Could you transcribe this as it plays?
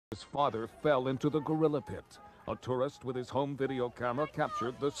His father fell into the gorilla pit. A tourist with his home video camera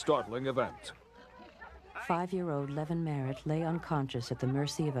captured the startling event. 5-year-old Levin Merritt lay unconscious at the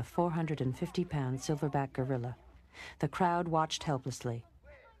mercy of a 450-pound silverback gorilla. The crowd watched helplessly.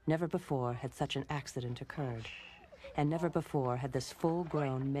 Never before had such an accident occurred. And never before had this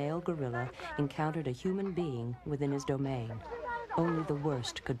full-grown male gorilla encountered a human being within his domain. Only the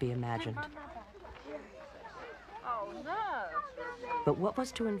worst could be imagined. But what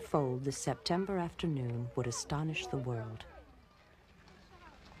was to unfold this September afternoon would astonish the world.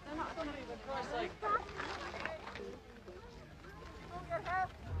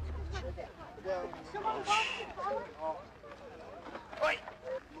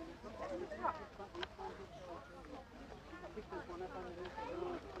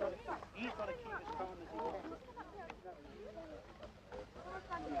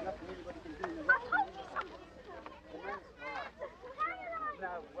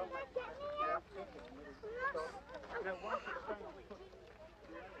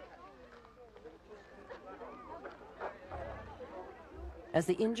 As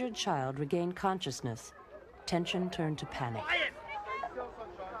the injured child regained consciousness, tension turned to panic.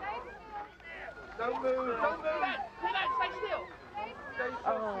 Don't move, don't move. Stay still. Stay still.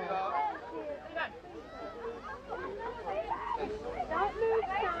 Don't move,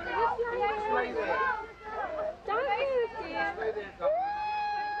 son. Stay there. Don't move, dear. Stay there, son.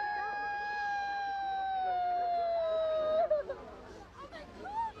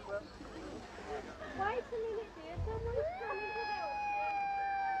 Wait a minute, dear. Someone's coming to help.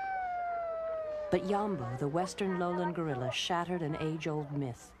 But Jambo, the western lowland gorilla, shattered an age-old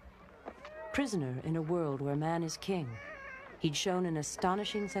myth. Prisoner in a world where man is king, he'd shown an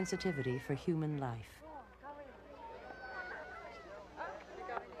astonishing sensitivity for human life.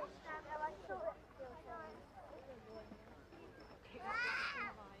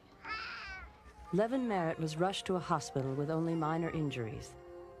 Levin Merritt was rushed to a hospital with only minor injuries.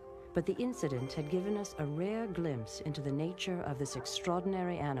 But the incident had given us a rare glimpse into the nature of this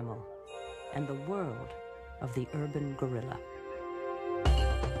extraordinary animal and the world of the urban gorilla.